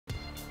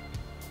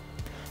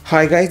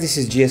Hi guys, this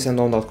is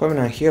gsndon.com and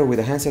I'm here with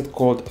a handset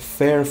called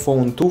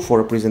Fairphone 2 for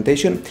a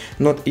presentation,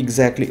 not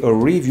exactly a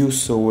review,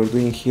 so we're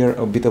doing here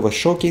a bit of a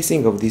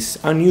showcasing of this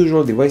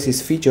unusual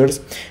device's features.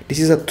 This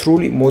is a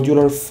truly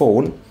modular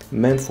phone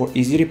meant for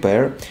easy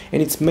repair, and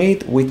it's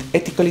made with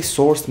ethically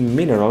sourced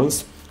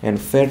minerals and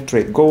fair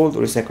trade gold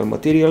recycled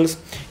materials.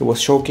 It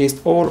was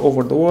showcased all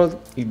over the world.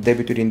 It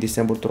debuted in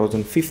December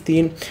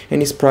 2015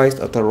 and is priced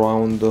at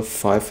around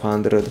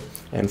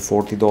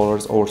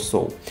 $540 or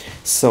so.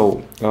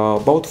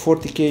 About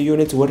 40k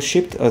units were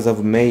shipped as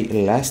of May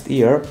last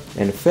year,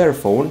 and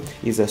Fairphone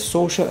is a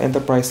social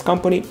enterprise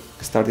company.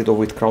 Started off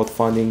with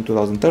crowdfunding in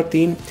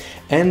 2013,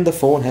 and the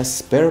phone has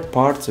spare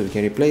parts so you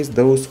can replace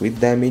those with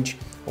damage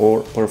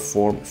or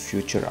perform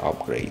future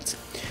upgrades.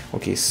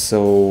 Okay,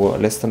 so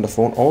let's turn the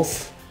phone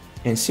off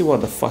and see what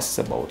the fuss is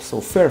about.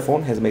 So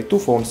Fairphone has made two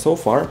phones so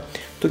far.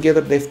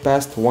 Together they've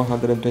passed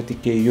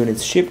 120k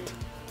units shipped.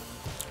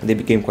 They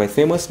became quite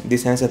famous.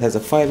 This handset has a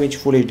 5-inch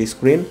Full HD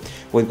screen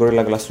with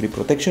Gorilla Glass 3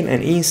 protection,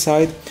 and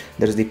inside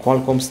there's the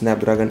Qualcomm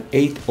Snapdragon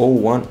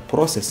 801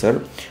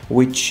 processor,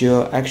 which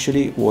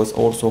actually was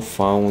also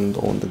found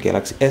on the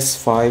Galaxy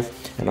S5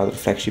 and other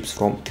flagships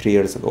from 3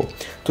 years ago.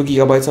 2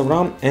 GB of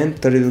RAM and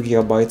 32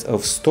 GB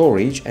of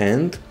storage,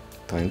 and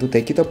time to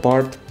take it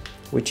apart,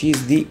 which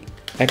is the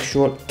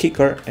actual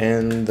kicker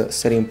and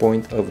selling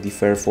point of the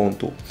Fairphone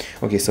 2.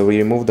 Okay, so we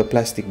remove the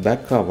plastic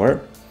back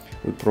cover.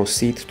 We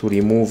proceed to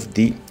remove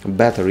the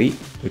battery,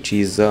 which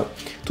is a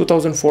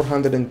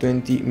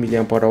 2420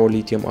 mAh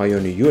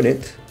lithium-ion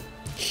unit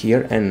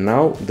here. And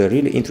now the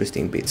really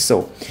interesting bit.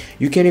 So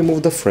you can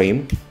remove the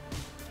frame,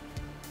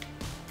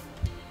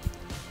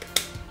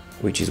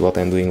 which is what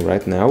I'm doing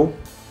right now,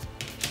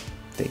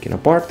 taking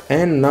apart.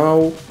 And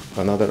now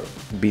another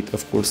bit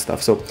of cool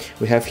stuff. So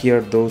we have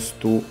here those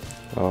two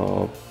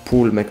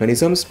pull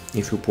mechanisms.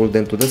 If you pull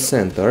them to the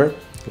center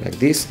like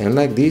this and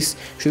like this,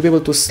 you should be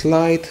able to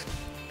slide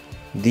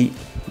the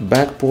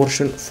back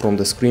portion from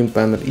the screen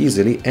panel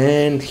easily,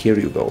 and here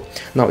you go.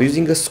 Now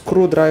using a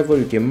screwdriver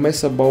you can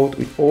mess about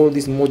with all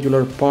these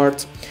modular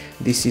parts.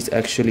 This is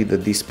actually the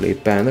display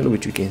panel,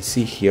 which you can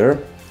see here,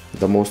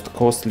 the most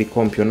costly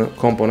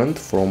component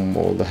from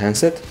all the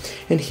handset,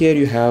 and here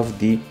you have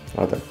the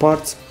other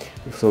parts.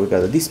 So we got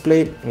the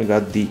display, we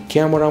got the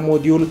camera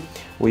module,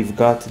 we've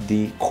got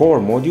the core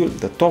module,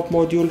 the top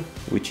module,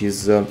 which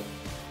is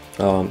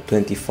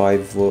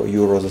 25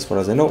 euros as far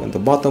as I know, and the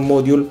bottom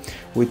module,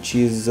 which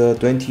is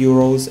 20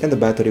 euros, and the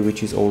battery,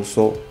 which is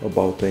also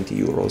about 20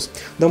 euros.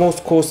 The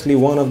most costly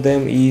one of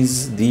them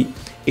is the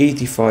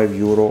 85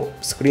 euro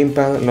screen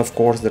panel, and of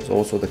course there's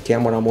also the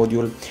camera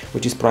module,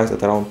 which is priced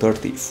at around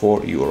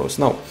 34 euros.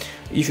 Now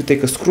if you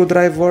take a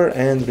screwdriver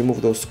and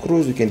remove those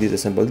screws, you can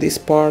disassemble this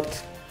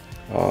part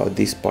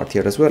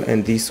here as well,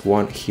 and this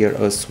one here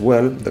as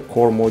well. The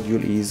core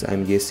module is,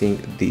 I'm guessing,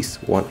 this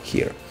one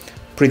here.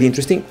 Pretty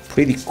interesting,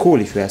 pretty cool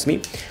if you ask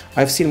me.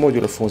 I've seen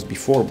modular phones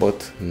before,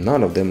 but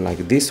none of them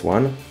like this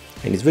one,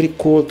 and it's very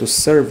cool to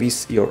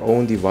service your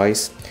own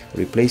device,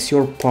 replace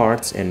your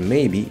parts, and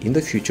maybe in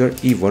the future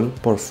even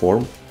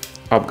perform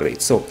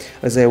upgrades. So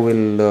as I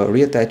will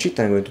reattach it,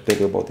 I'm going to tell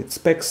you about its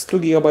specs. 2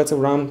 GB of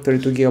RAM,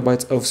 32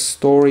 GB of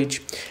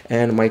storage,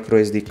 and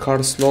micro SD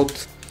card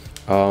slot.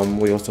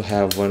 We also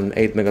have an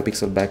 8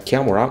 megapixel back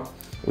camera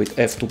with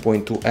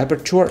f2.2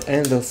 aperture,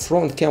 and the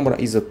front camera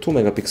is a 2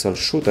 megapixel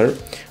shooter.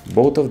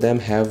 Both of them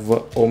have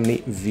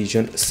Omni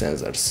Vision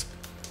sensors.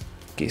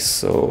 Okay,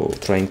 so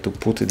trying to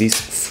put this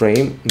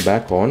frame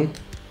back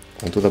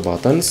onto the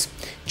buttons,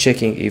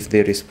 checking if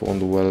they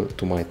respond well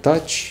to my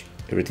touch.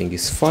 Everything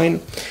is fine.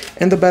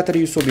 And the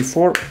battery you saw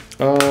before,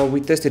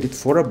 we tested it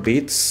for a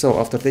bit. So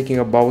after taking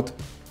about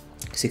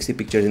 60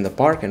 pictures in the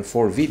park and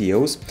 4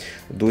 videos,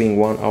 doing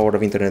 1 hour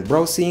of internet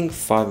browsing,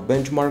 5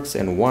 benchmarks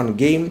and 1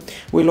 game,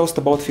 we lost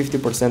about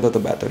 50% of the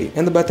battery,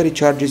 and the battery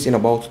charges in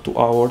about 2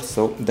 hours,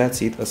 so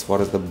that's it as far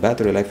as the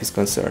battery life is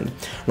concerned.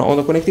 Now on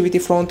the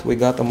connectivity front, we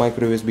got a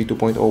micro USB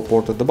 2.0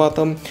 port at the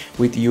bottom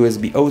with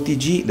USB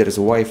OTG, there's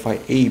Wi-Fi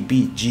A,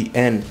 B,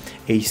 GN,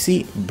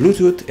 AC,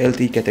 Bluetooth,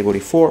 LTE category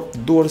 4,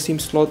 dual SIM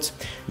slots,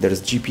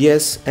 there's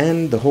GPS,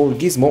 and the whole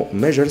gizmo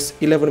measures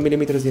 11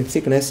 mm in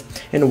thickness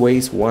and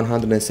weighs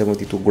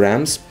 172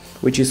 grams,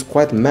 which is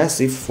quite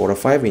massive for a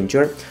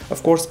 5-incher.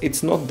 Of course,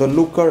 it's not the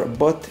looker,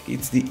 but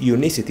it's the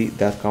unicity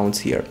that counts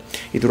here.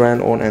 It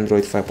ran on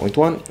Android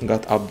 5.1,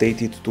 got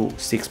updated to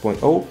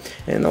 6.0,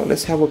 and now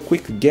let's have a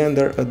quick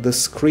gander at the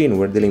screen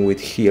we're dealing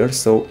with here.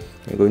 So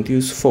I'm going to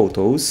use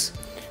photos.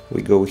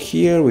 We go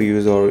here, we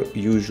use our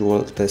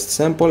usual test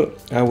sample.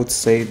 I would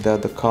say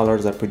that the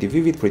colors are pretty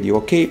vivid, pretty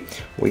okay.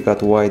 We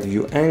got wide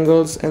view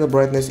angles, and the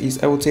brightness is,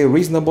 I would say,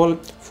 reasonable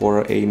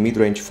for a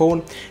mid-range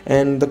phone,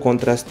 and the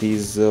contrast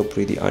is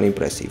pretty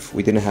unimpressive.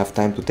 We didn't have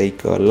time to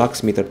take a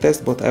lux meter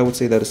test, but I would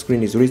say that the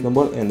screen is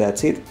reasonable, and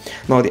that's it.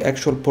 Now the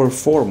actual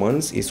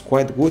performance is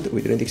quite good.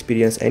 We didn't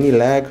experience any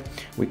lag.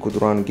 We could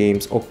run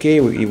games okay.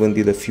 We even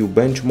did a few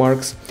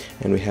benchmarks,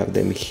 and we have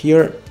them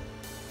here.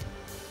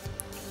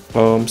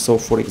 So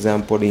for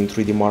example, in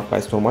 3D Mark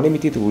iStorm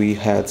Unlimited we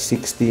had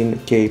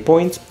 16k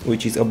points,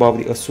 which is above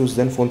the Asus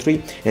Zenfone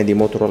 3 and the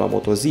Motorola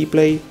Moto Z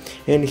Play.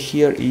 And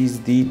here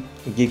is the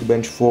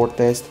Geekbench 4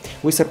 test.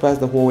 We surpassed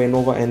the Huawei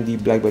Nova and the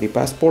BlackBerry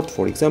Passport,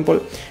 for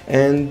example,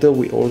 and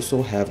we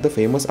also have the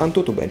famous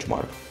Antutu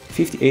benchmark.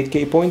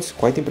 58k points,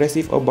 quite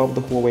impressive, above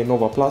the Huawei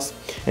Nova Plus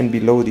and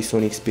below the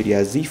Sony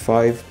Xperia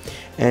Z5.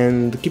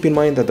 And keep in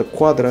mind that the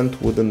quadrant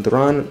wouldn't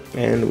run,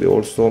 and we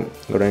also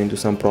ran into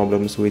some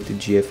problems with the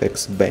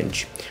GFX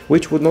bench,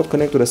 which would not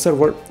connect to the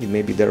server. It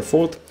may be their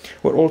fault.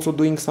 We're also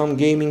doing some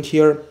gaming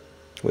here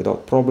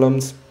without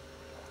problems.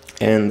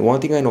 And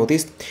one thing I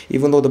noticed,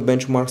 even though the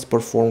benchmarks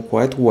perform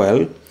quite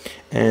well,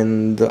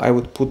 and I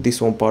would put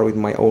this on par with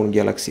my own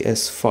Galaxy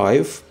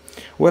S5,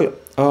 well,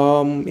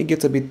 it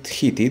gets a bit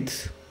heated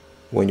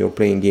when you're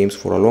playing games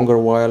for a longer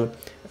while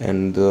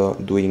and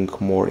doing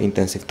more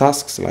intensive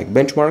tasks like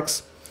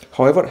benchmarks.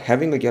 However,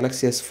 having a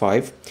Galaxy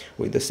S5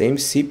 with the same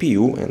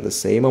CPU and the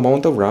same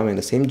amount of RAM and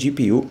the same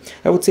GPU,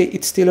 I would say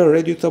it's still a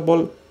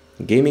redoutable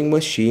gaming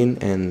machine,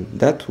 and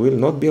that will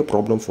not be a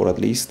problem for at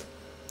least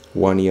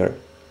 1 year.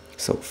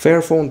 So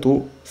Fairphone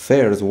 2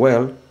 fares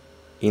well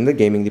in the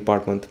gaming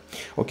department.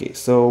 Okay,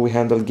 so we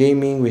handled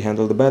gaming, we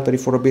handled the battery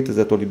for a bit, as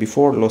I told you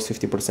before, lost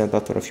 50%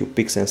 after a few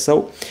picks and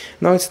so.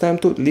 Now it's time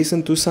to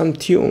listen to some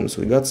tunes.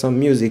 We got some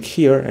music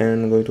here,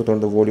 and I'm going to turn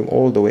the volume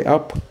all the way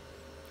up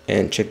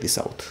and check this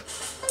out.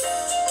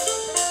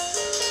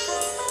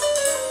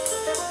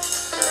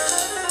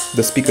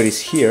 The speaker is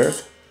here,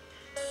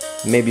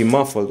 maybe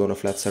muffled on a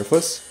flat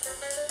surface.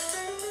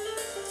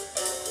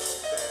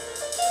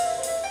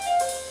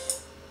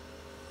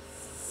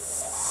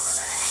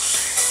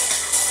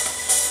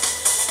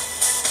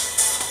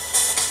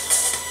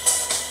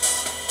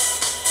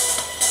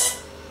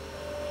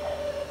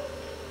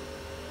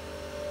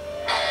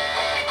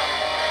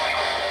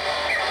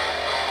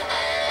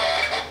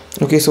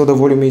 Okay, so the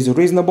volume is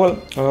reasonable,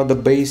 the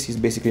bass is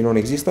basically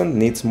non-existent,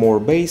 needs more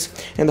bass,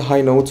 and the high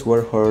notes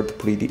were heard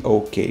pretty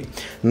okay.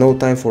 No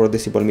time for a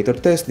decibel meter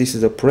test. This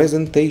is a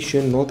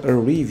presentation, not a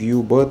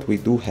review, but we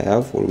do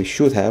have, or we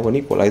should have, an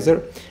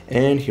equalizer,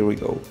 and here we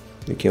go.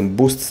 You can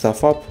boost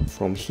stuff up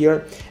from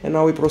here, and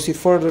now we proceed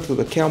further to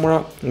the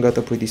camera. Got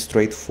a pretty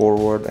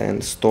straightforward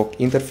and stock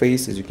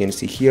interface. As you can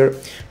see here,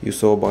 you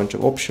saw a bunch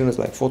of options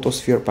like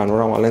photosphere,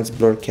 panorama, lens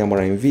blur,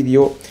 camera and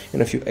video,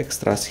 and a few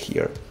extras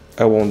here.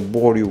 I won't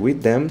bore you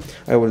with them.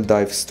 I will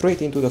dive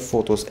straight into the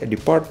photos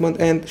department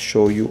and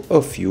show you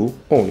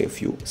only a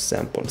few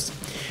samples.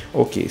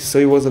 Okay, so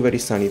it was a very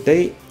sunny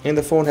day, and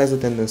the phone has a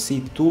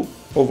tendency to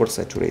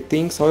oversaturate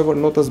things. However,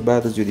 not as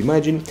bad as you'd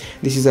imagine.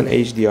 This is an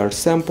HDR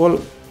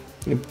sample,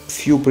 a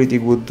few pretty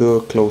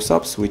good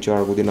close-ups, which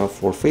are good enough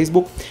for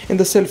Facebook, and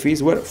the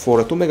selfies were,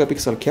 for a 2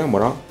 megapixel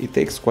camera, it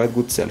takes quite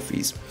good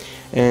selfies.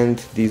 And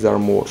these are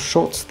more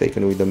shots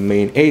taken with the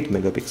main 8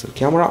 megapixel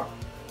camera.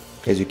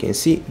 As you can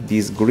see,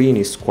 this green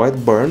is quite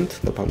burnt,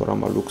 the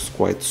panorama looks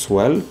quite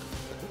swell.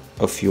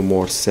 A few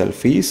more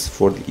selfies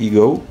for the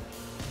ego.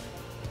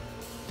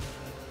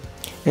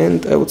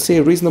 And I would say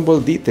reasonable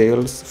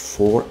details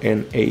for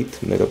an 8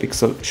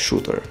 megapixel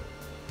shooter.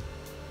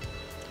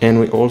 And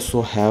we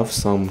also have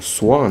some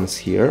swans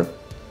here.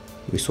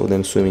 We saw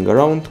them swimming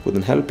around,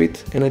 couldn't help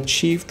it, and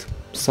achieved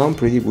some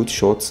pretty good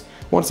shots,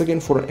 once again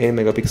for an 8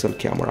 megapixel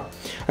camera.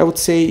 I would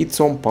say it's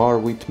on par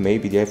with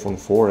maybe the iPhone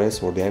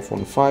 4S or the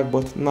iPhone 5,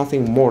 but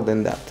nothing more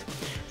than that.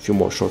 A few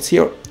more shots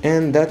here,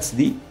 and that's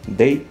the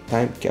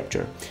daytime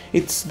capture.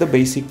 It's the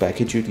basic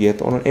package you'd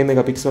get on an 8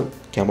 megapixel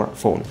camera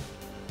phone.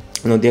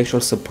 Now the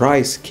actual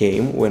surprise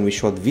came when we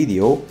shot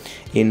video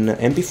in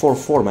MP4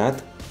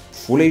 format,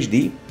 Full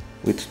HD,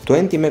 with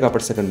 20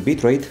 megapixel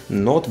bitrate,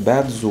 not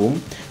bad zoom,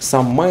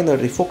 some minor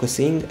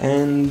refocusing,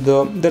 and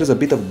there's a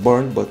bit of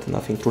burn, but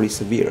nothing truly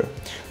severe.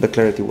 The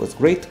clarity was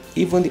great,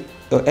 even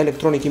the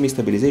electronic image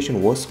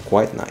stabilization was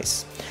quite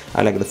nice.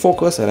 I like the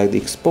focus, I like the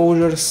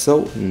exposure,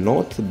 so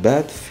not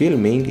bad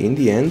filming in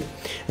the end.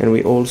 And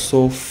we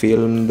also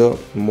filmed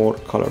more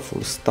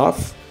colorful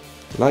stuff,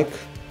 like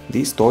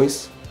these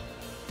toys.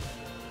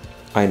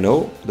 I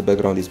know the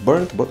background is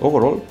burnt, but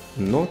overall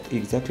not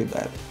exactly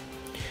bad.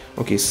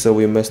 Okay, so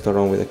we messed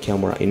around with the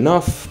camera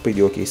enough,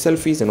 pretty okay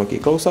selfies and okay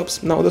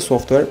close-ups. Now the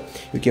software,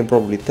 you can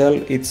probably tell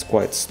it's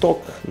quite stock,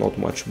 not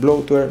much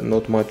bloatware,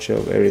 not much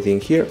of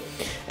everything here.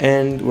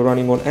 And we're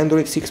running on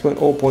Android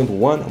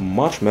 6.0.1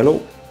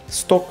 Marshmallow,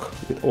 stock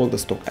with all the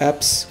stock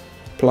apps,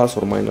 plus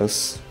or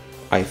minus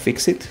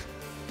iFixit.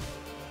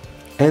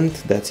 And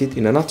that's it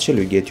in a nutshell.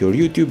 You get your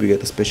YouTube, you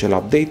get a special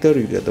updater,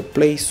 you get the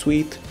Play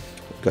Suite,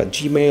 got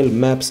Gmail,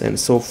 Maps and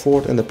so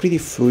forth, and a pretty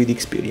fluid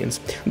experience.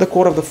 The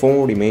core of the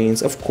phone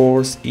remains, of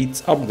course,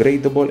 its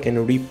upgradable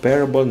and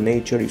repairable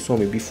nature. You saw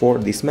me before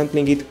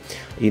dismantling it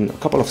in a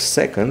couple of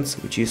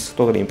seconds, which is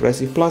totally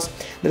impressive. Plus,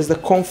 there's the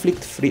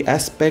conflict-free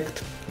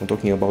aspect. I'm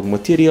talking about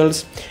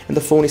materials, and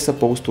the phone is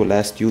supposed to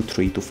last you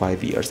 3 to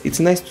 5 years. It's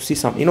nice to see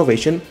some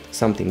innovation,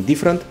 something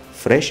different,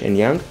 fresh and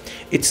young.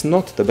 It's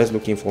not the best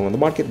looking phone on the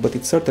market, but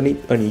it's certainly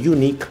a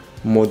unique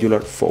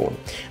modular phone.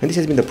 And this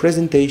has been the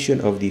presentation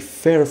of the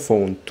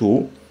Fairphone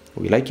 2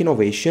 We like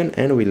innovation,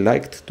 and we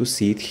liked to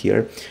see it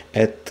here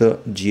at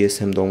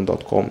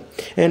gsmdome.com.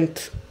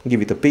 And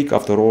give it a peek.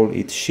 After all,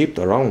 it shipped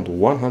around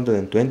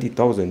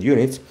 120,000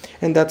 units,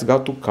 and that's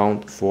got to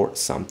count for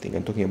something.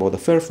 I'm talking about the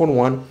Fairphone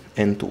 1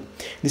 and 2.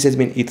 This has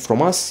been it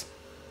from us.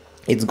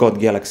 It's got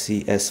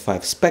Galaxy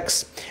S5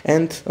 specs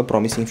and a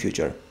promising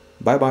future.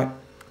 Bye bye.